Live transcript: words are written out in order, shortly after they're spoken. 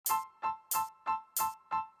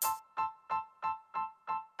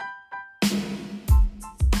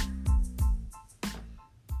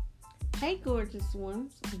Hey, gorgeous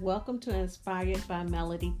ones. Welcome to Inspired by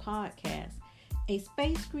Melody podcast, a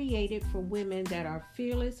space created for women that are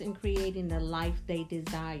fearless in creating the life they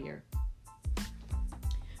desire.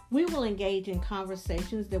 We will engage in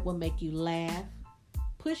conversations that will make you laugh,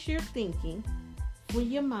 push your thinking, free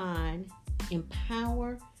your mind,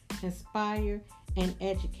 empower, inspire, and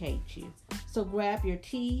educate you. So grab your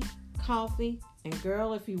tea, coffee, and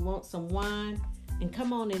girl, if you want some wine, and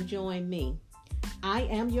come on and join me. I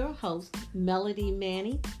am your host, Melody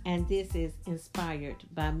Manny, and this is Inspired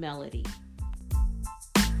by Melody.